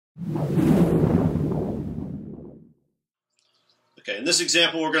Okay, in this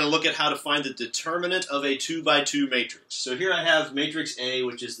example, we're going to look at how to find the determinant of a 2 by 2 matrix. So here I have matrix A,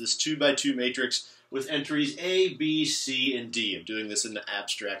 which is this 2 by 2 matrix with entries A, B, C, and D. I'm doing this in the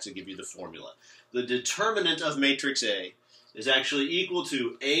abstract to give you the formula. The determinant of matrix A is actually equal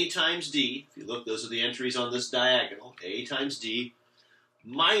to A times D. If you look, those are the entries on this diagonal, A times D,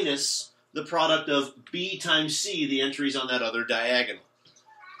 minus the product of B times C, the entries on that other diagonal.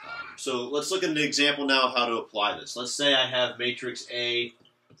 So let's look at an example now of how to apply this. Let's say I have matrix A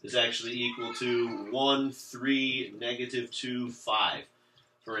is actually equal to 1, 3, negative 2, 5,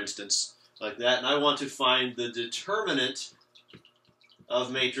 for instance, like that. And I want to find the determinant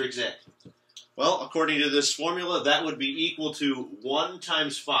of matrix A. Well, according to this formula, that would be equal to 1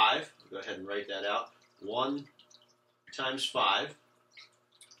 times 5. I'll go ahead and write that out. 1 times 5.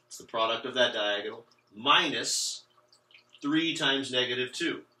 It's the product of that diagonal. Minus 3 times negative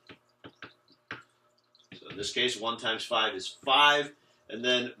 2. So in this case, 1 times 5 is 5. And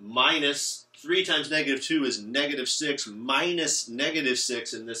then minus 3 times negative 2 is negative 6. Minus negative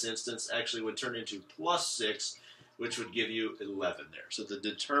 6 in this instance actually would turn into plus 6, which would give you 11 there. So the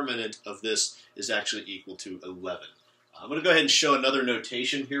determinant of this is actually equal to 11. I'm going to go ahead and show another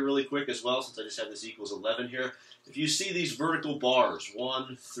notation here really quick as well, since I just have this equals 11 here. If you see these vertical bars,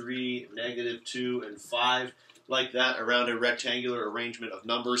 1, 3, negative 2, and 5, like that around a rectangular arrangement of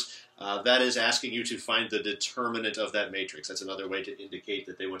numbers, that is asking you to find the determinant of that matrix. That's another way to indicate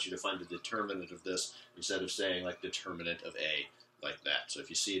that they want you to find the determinant of this instead of saying like determinant of A, like that. So if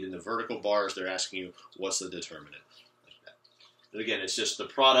you see it in the vertical bars, they're asking you what's the determinant, like that. And again, it's just the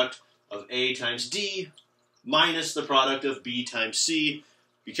product of A times D minus the product of B times C.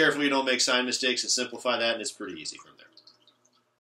 Be careful you don't make sign mistakes and simplify that, and it's pretty easy from there.